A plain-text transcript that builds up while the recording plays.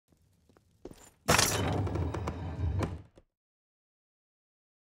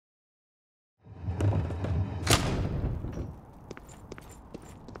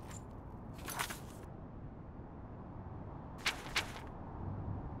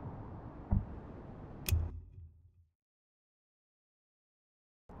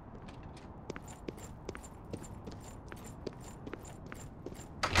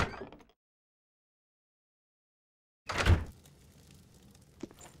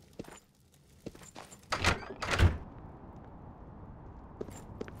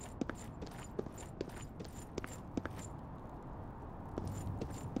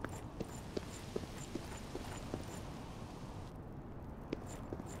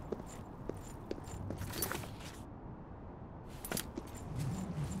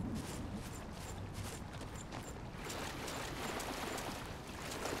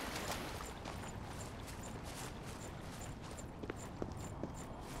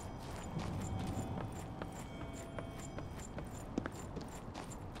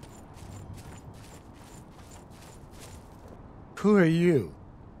Who are you?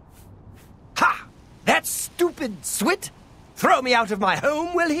 Ha! That stupid Swit? Throw me out of my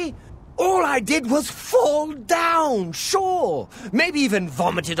home, will he? All I did was fall down, sure. Maybe even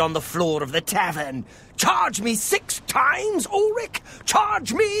vomited on the floor of the tavern. Charge me 6 times, Ulrich?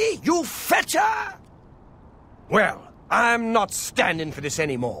 Charge me, you fetcher! Well, I'm not standing for this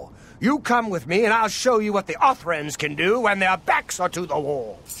anymore. You come with me and I'll show you what the Othrens can do when their backs are to the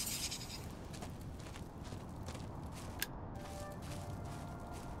wall.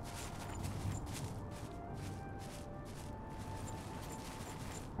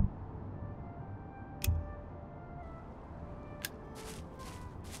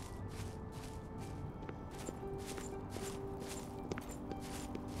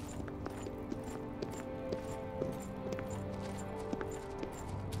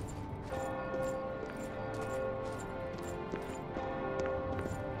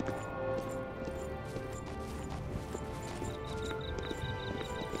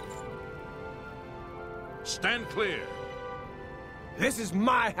 Stand clear. This is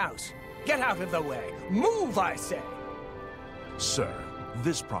my house. Get out of the way. Move, I say. Sir,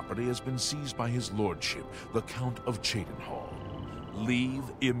 this property has been seized by his lordship, the Count of Cheydinhall. Leave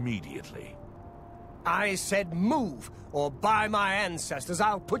immediately. I said move, or by my ancestors,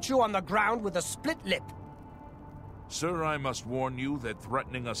 I'll put you on the ground with a split lip. Sir, I must warn you that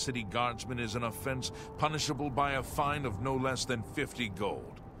threatening a city guardsman is an offense punishable by a fine of no less than 50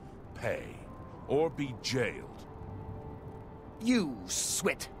 gold. Pay, or be jailed. You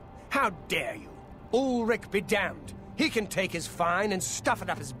Swit! How dare you? Ulrich be damned. He can take his fine and stuff it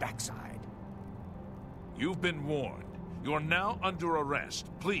up his backside. You've been warned. You're now under arrest.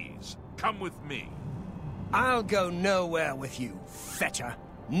 Please, come with me. I'll go nowhere with you, fetcher.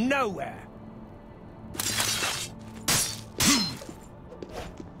 Nowhere.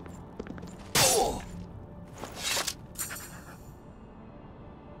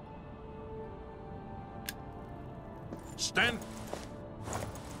 Stand.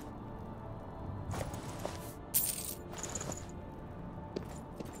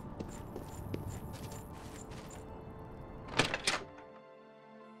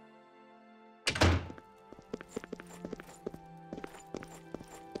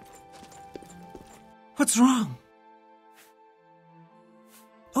 What's wrong?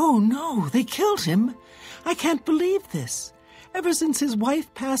 Oh no, they killed him. I can't believe this. Ever since his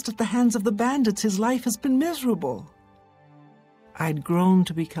wife passed at the hands of the bandits, his life has been miserable. I'd grown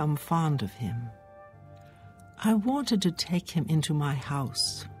to become fond of him. I wanted to take him into my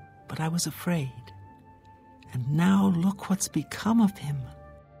house, but I was afraid. And now look what's become of him.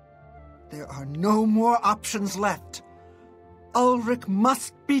 There are no more options left. Ulrich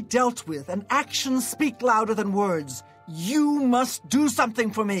must be dealt with, and actions speak louder than words. You must do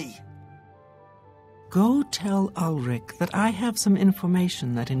something for me. Go tell Ulrich that I have some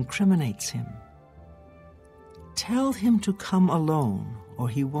information that incriminates him. Tell him to come alone, or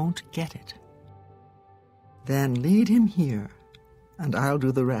he won't get it. Then lead him here, and I'll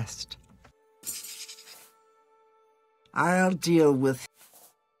do the rest. I'll deal with...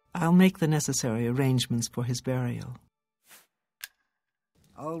 I'll make the necessary arrangements for his burial.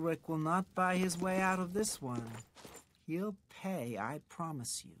 Ulrich will not buy his way out of this one. He'll pay, I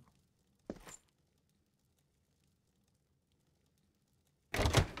promise you.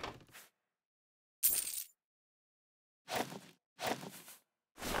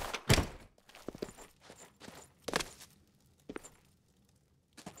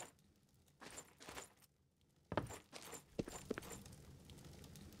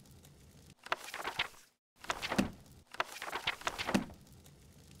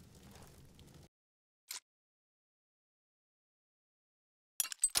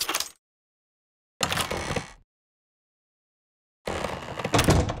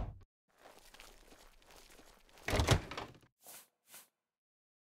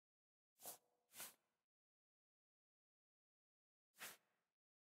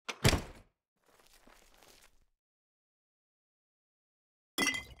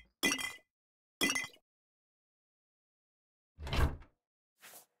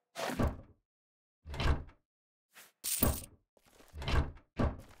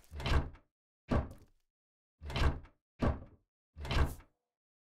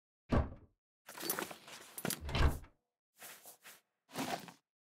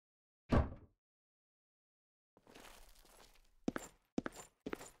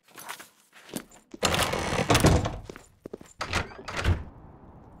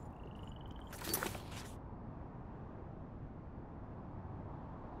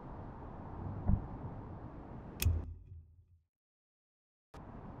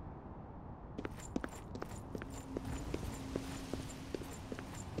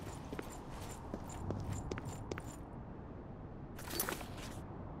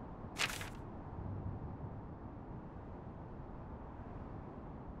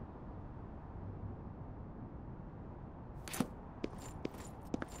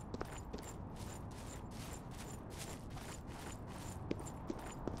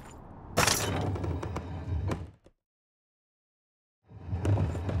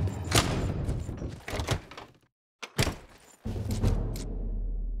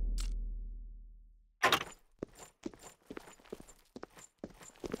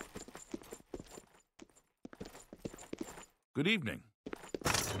 Good evening.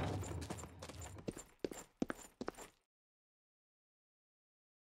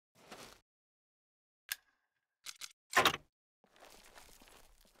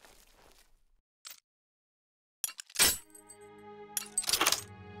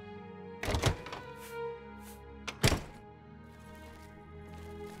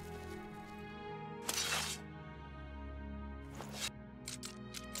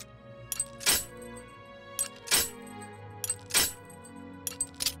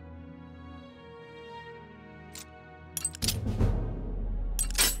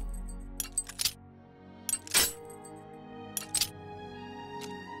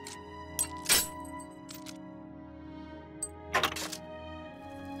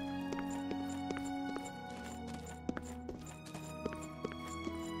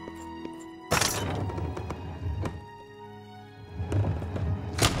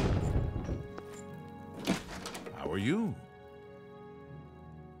 How are you?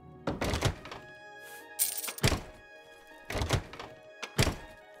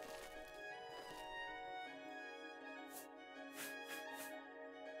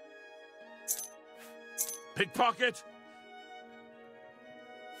 Pickpocket!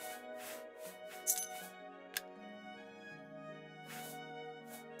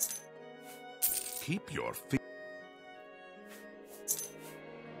 Keep your feet.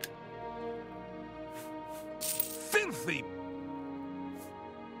 Filthy!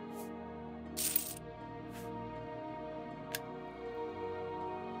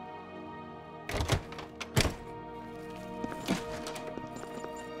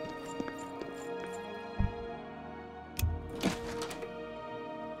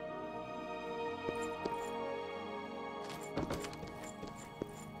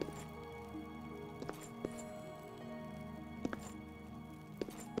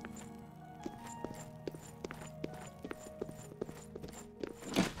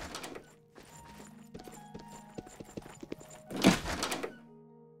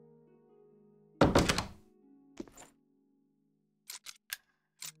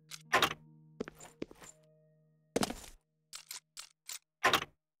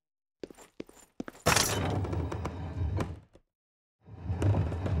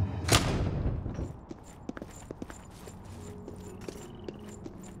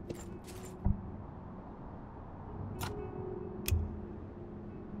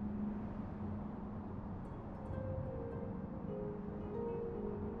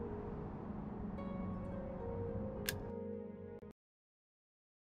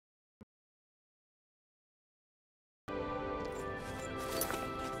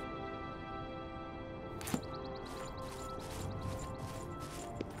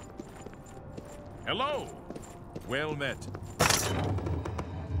 Hello! Well met.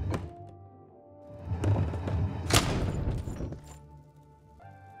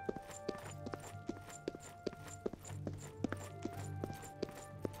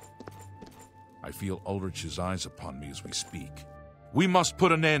 I feel Ulrich's eyes upon me as we speak. We must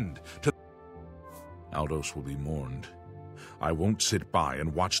put an end to... Aldos will be mourned. I won't sit by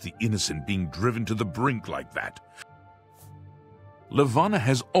and watch the innocent being driven to the brink like that. Levana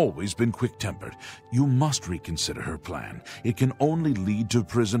has always been quick-tempered. You must reconsider her plan. It can only lead to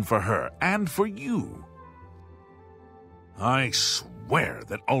prison for her and for you. I swear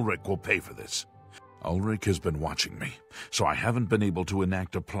that Ulrich will pay for this. Ulrich has been watching me, so I haven't been able to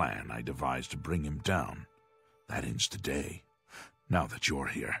enact a plan I devised to bring him down. That ends today, now that you're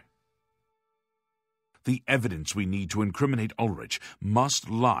here. The evidence we need to incriminate Ulrich must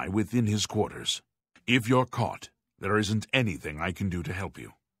lie within his quarters. If you're caught, there isn't anything I can do to help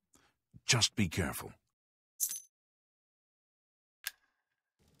you. Just be careful.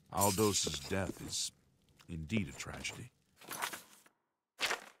 Aldos's death is indeed a tragedy.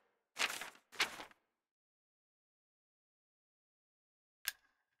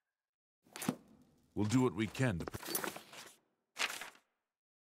 We'll do what we can to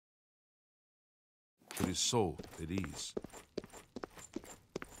put his soul at ease.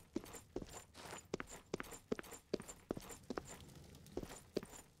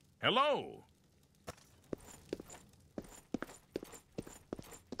 Hello!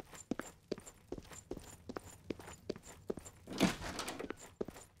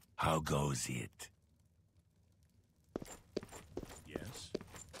 How goes it? Yes?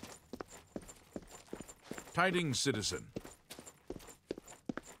 Tidings, citizen.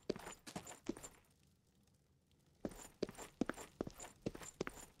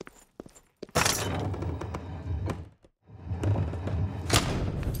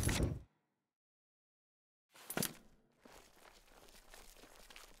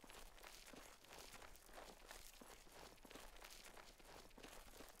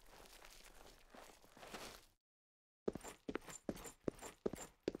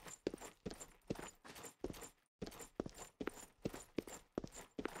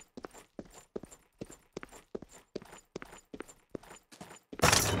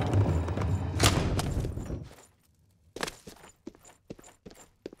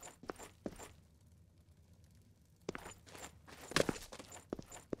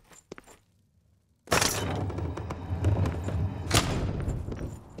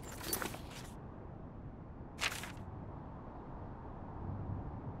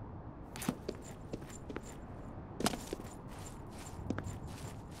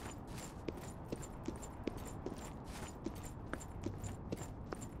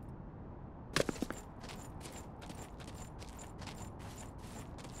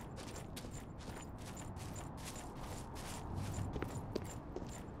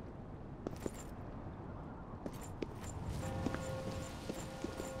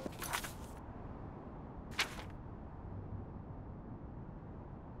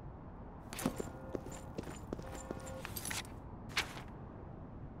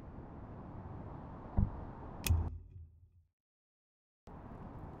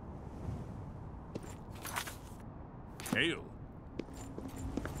 Hail.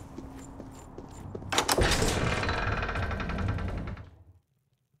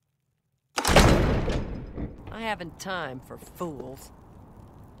 I haven't time for fools.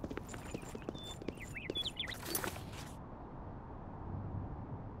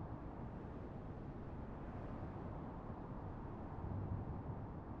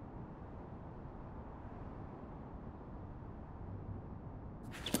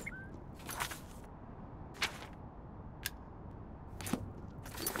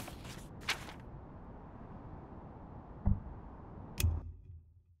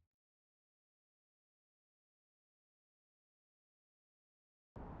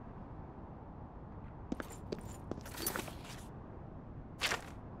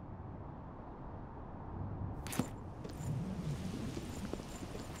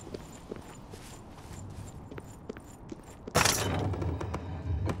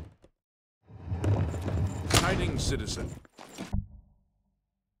 Hiding, citizen.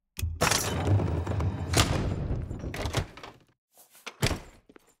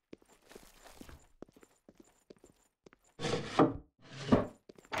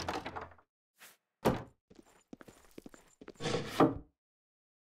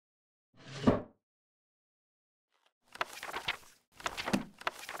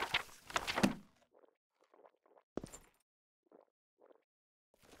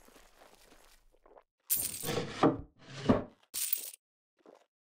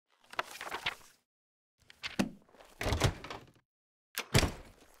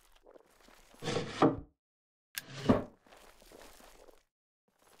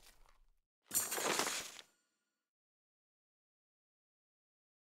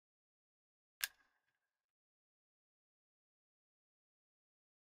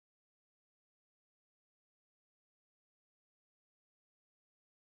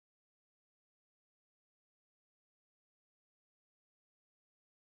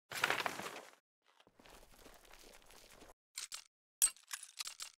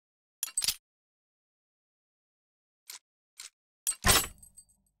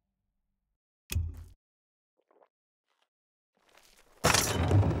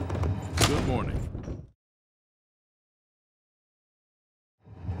 Good morning.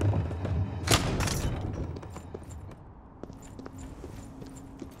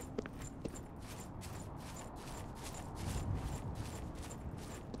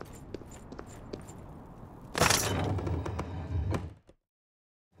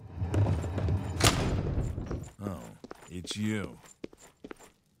 Oh, it's you.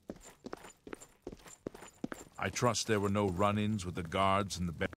 I trust there were no run-ins with the guards and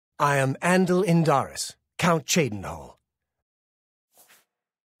the... I am Andal Indaris, Count Cheydinhal.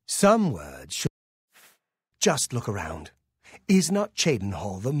 Some words should... Just look around. Is not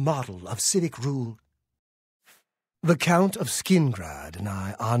Cheydinhal the model of civic rule? The Count of Skingrad and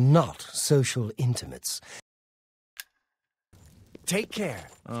I are not social intimates. Take care.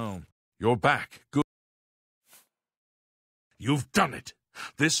 Oh, you're back. Good. You've done it.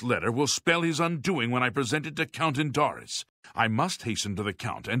 This letter will spell his undoing when I present it to Count Indaris. I must hasten to the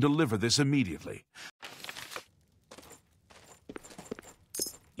Count and deliver this immediately.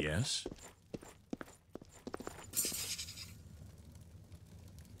 Yes?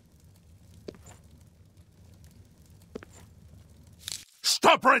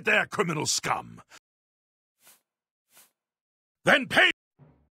 Stop right there, criminal scum! Then pay...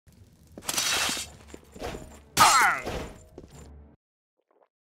 Ah!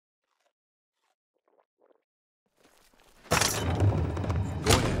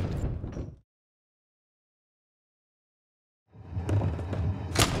 Go ahead.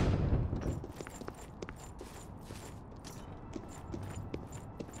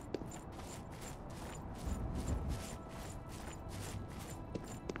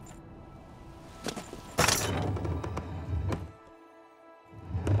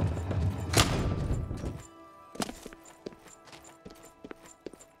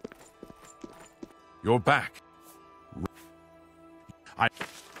 You're back.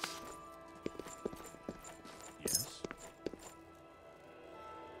 Yes?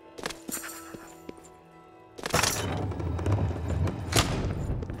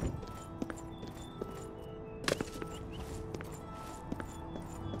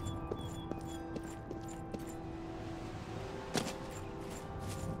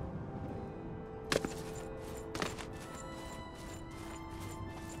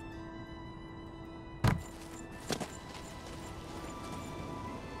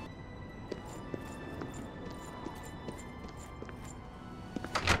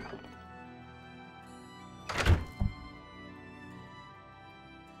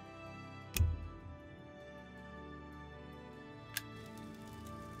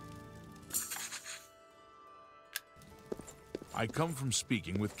 I come from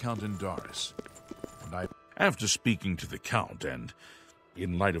speaking with Count Indaris, and after speaking to the Count, and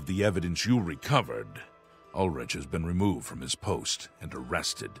in light of the evidence you recovered, Ulrich has been removed from his post and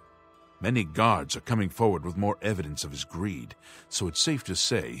arrested. Many guards are coming forward with more evidence of his greed, so it's safe to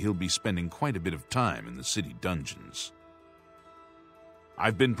say he'll be spending quite a bit of time in the city dungeons.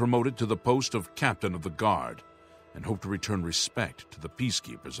 I've been promoted to the post of Captain of the Guard, and hope to return respect to the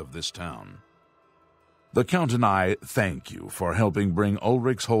peacekeepers of this town. The Count and I thank you for helping bring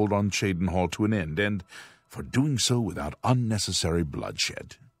Ulrich's hold on Cheydinhal to an end, and for doing so without unnecessary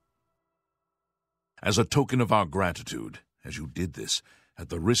bloodshed. As a token of our gratitude, as you did this, at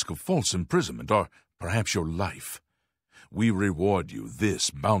the risk of false imprisonment or perhaps your life, we reward you this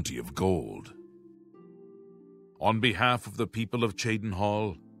bounty of gold. On behalf of the people of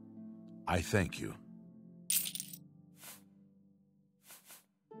Cheydinhal, I thank you.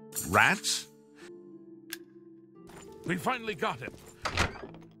 Rats? We finally got him.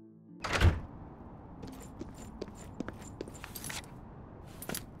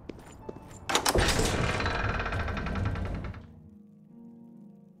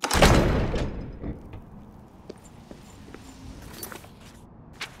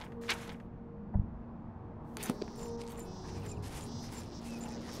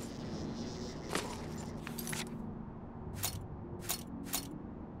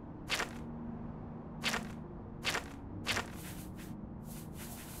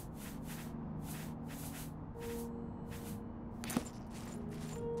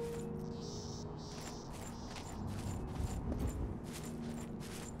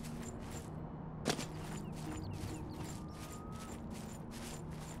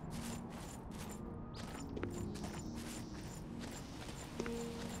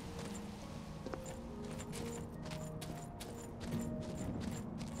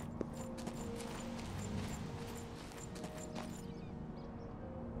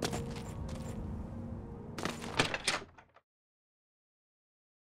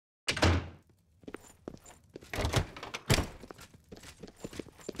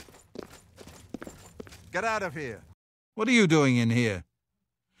 Get out of here. What are you doing in here?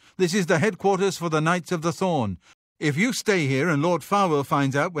 This is the headquarters for the Knights of the Thorn. If you stay here and Lord Farwell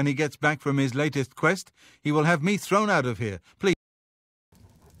finds out when he gets back from his latest quest, he will have me thrown out of here. Please.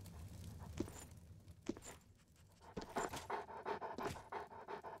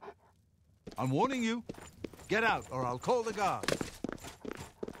 I'm warning you. Get out or I'll call the guards.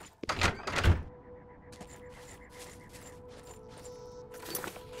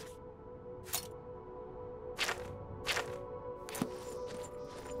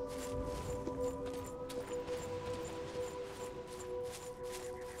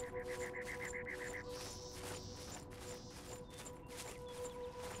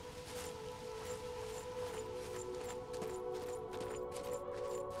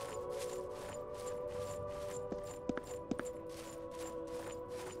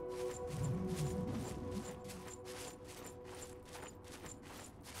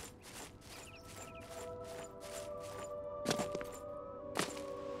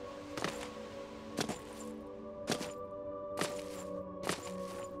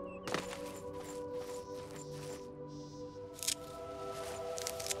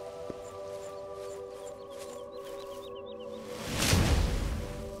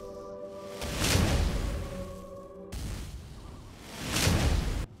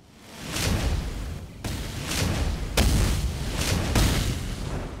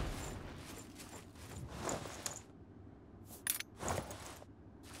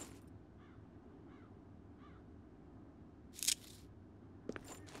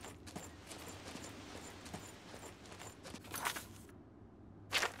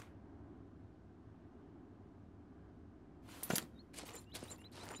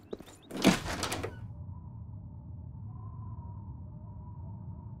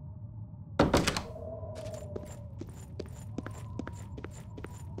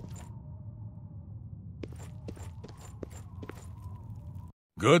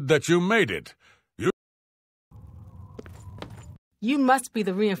 Good that you made it. You must be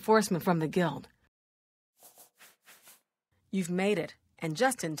the reinforcement from the guild. You've made it, and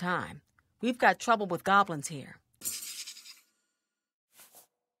just in time. We've got trouble with goblins here.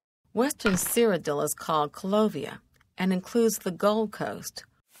 Western Cyrodiil is called Colovia and includes the Gold Coast.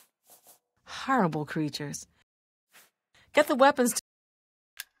 Horrible creatures. Get the weapons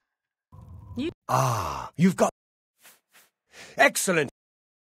to... You've got... Excellent!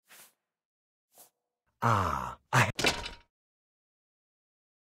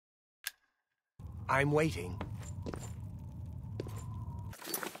 I'm waiting.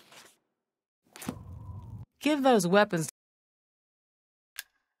 Give those weapons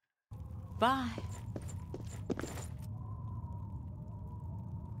Bye.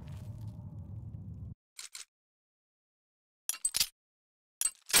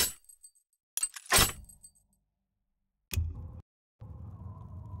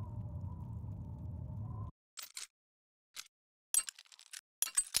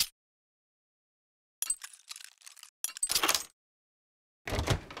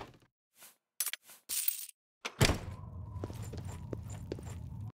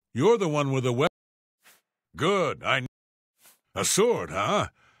 You're the one with the weapon. Good, A sword, huh?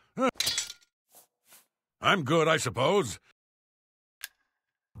 I'm good, I suppose.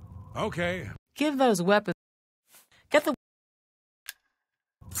 Okay. Give those weapons. Get the.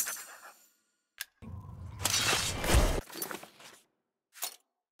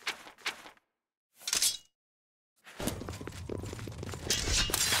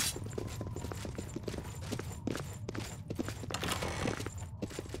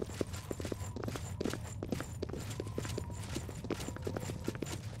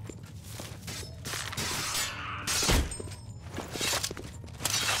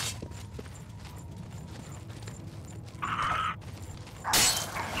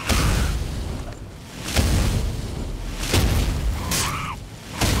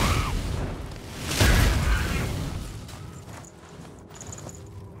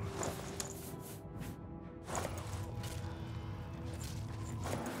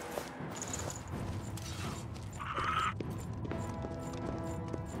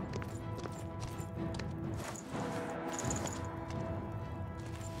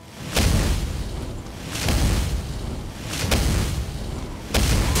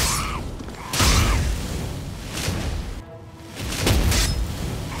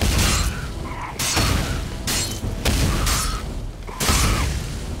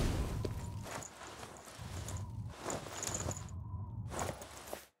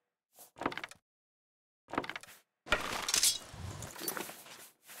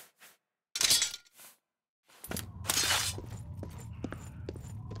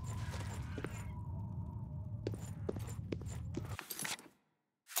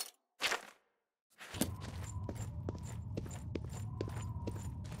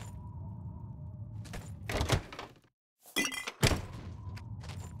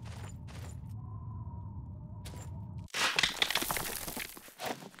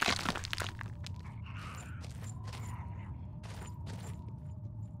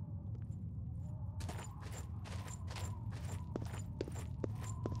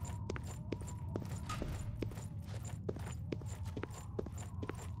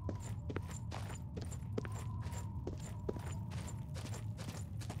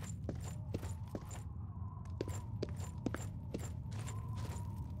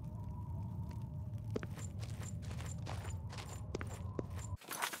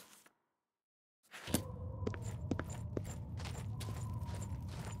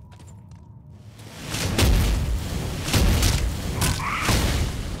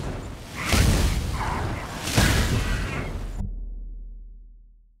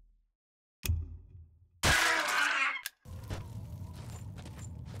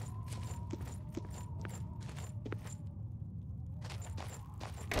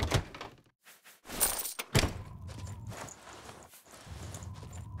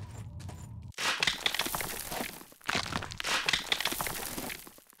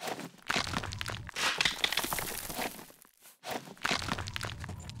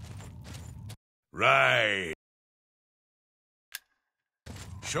 Right.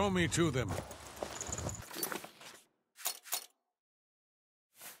 Show me to them.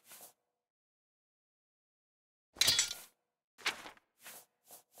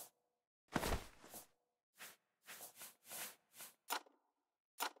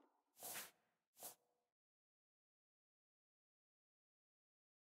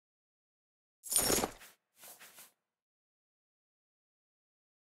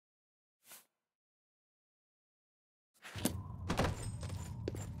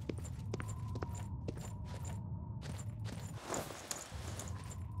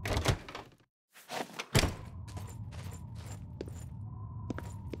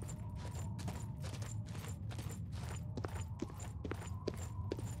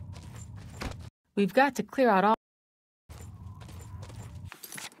 We've got to clear out all.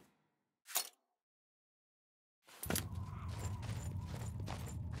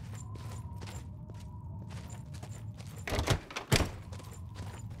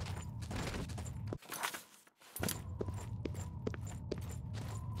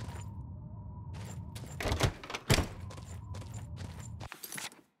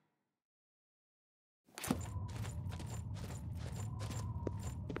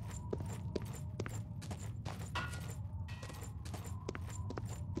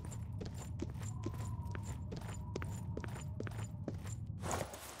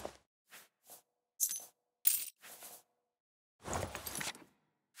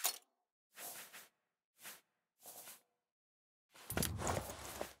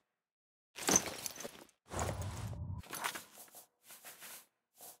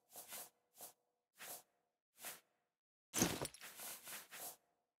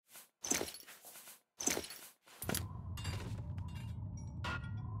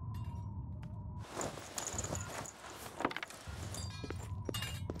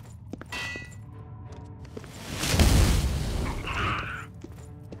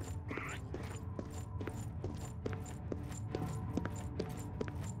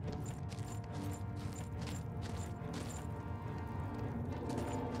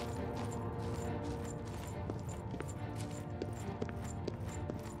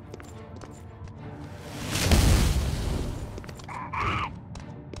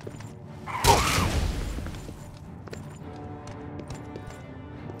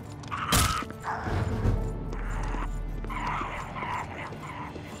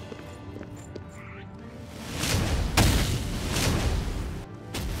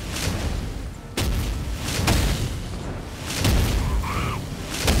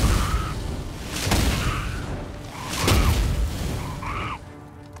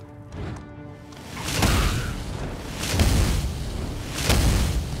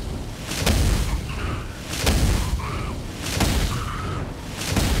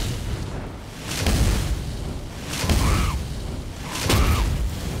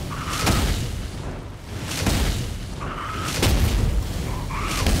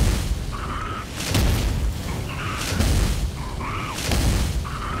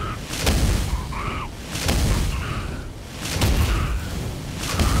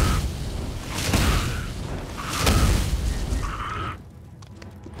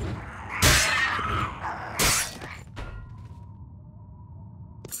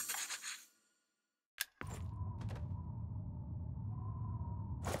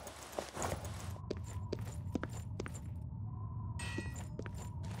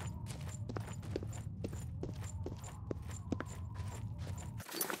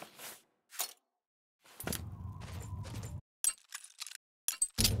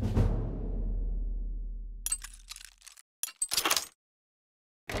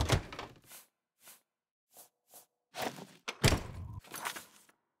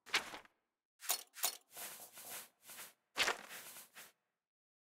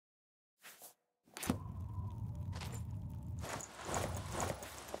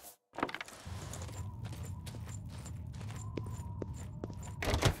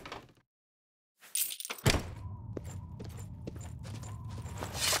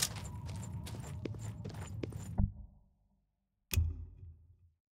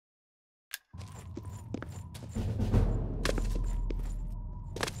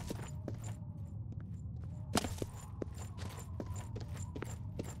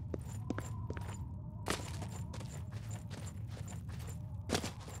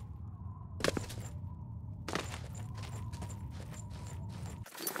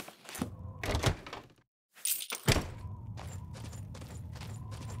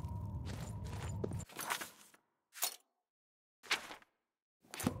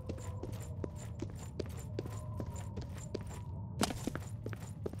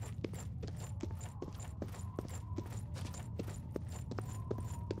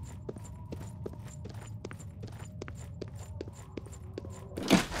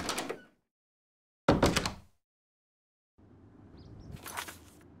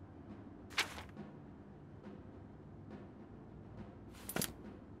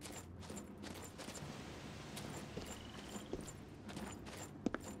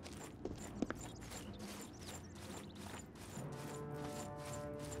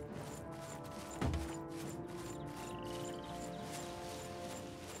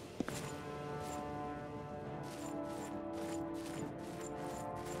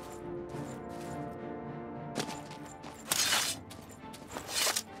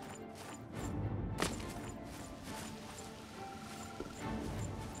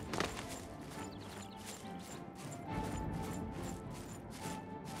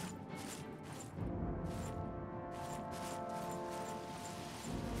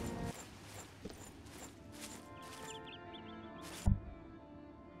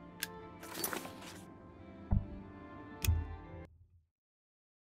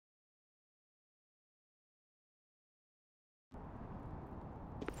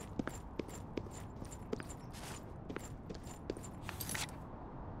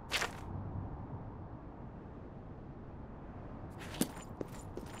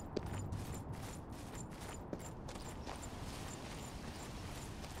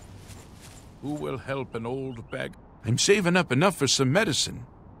 Who will help an old bag? I'm saving up enough for some medicine.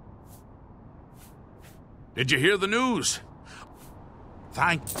 Did you hear the news?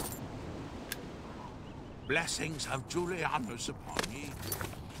 Thank... Blessings of Julianus upon ye.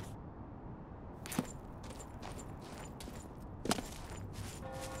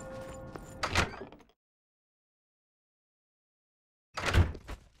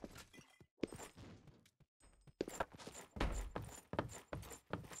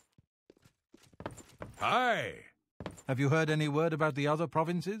 Hi. Have you heard any word about the other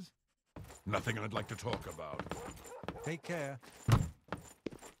provinces? Nothing I'd like to talk about. Take care.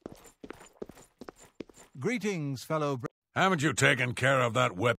 Greetings, fellow... Haven't you taken care of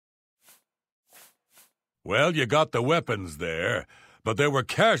that weapon? Well, you got the weapons there, but there were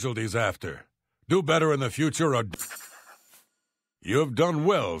casualties after. Do better in the future or... You've done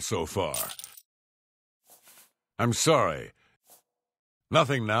well so far. I'm sorry.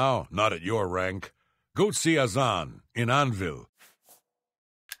 Nothing now, not at your rank. Go see Azan in Anvil.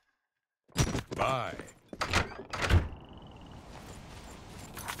 Bye.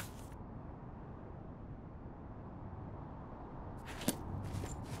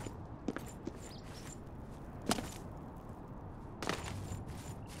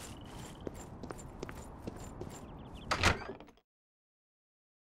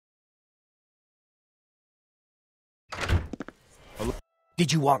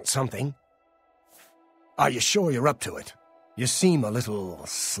 Did you want something? Are you sure you're up to it? You seem a little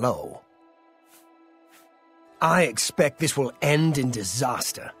slow. I expect this will end in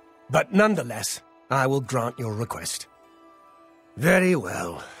disaster, but nonetheless, I will grant your request. Very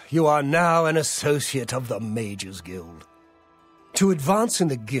well. You are now an associate of the Mages Guild. To advance in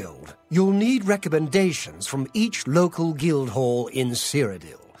the guild, you'll need recommendations from each local guild hall in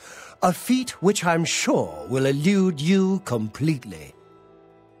Cyrodiil, a feat which I'm sure will elude you completely.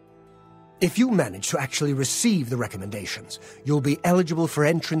 If you manage to actually receive the recommendations, you'll be eligible for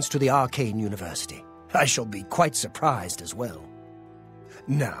entrance to the Arcane University. I shall be quite surprised as well.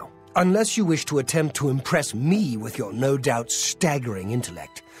 Now, unless you wish to attempt to impress me with your no doubt staggering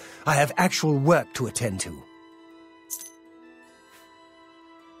intellect, I have actual work to attend to.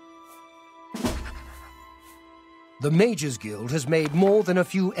 The Mages Guild has made more than a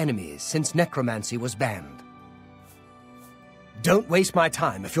few enemies since necromancy was banned. Don't waste my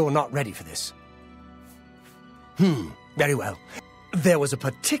time if you're not ready for this. Very well. There was a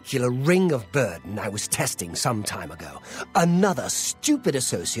particular ring of burden I was testing some time ago. Another stupid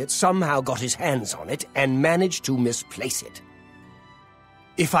associate somehow got his hands on it and managed to misplace it.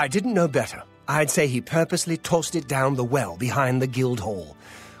 If I didn't know better, I'd say he purposely tossed it down the well behind the guild hall.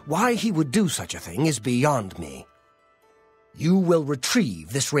 Why he would do such a thing is beyond me. You will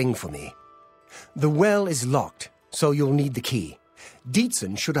retrieve this ring for me. The well is locked, so you'll need the key.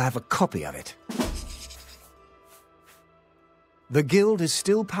 Dietzen should have a copy of it. The guild is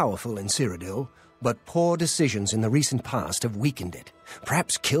still powerful in Cyrodiil, but poor decisions in the recent past have weakened it,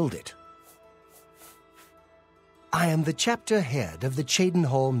 perhaps killed it. I am the chapter head of the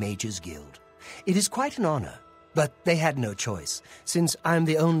Cheydinhal Mages Guild. It is quite an honor, but they had no choice, since I'm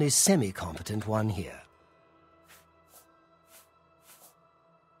the only semi-competent one here.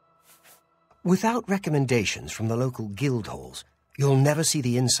 Without recommendations from the local guild halls, you'll never see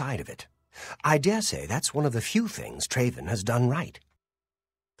the inside of it. I dare say that's one of the few things Traven has done right.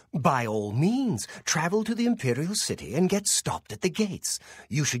 By all means, travel to the Imperial City and get stopped at the gates.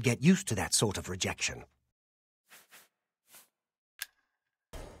 You should get used to that sort of rejection.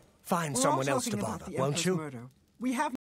 Find someone else to bother, won't you? We have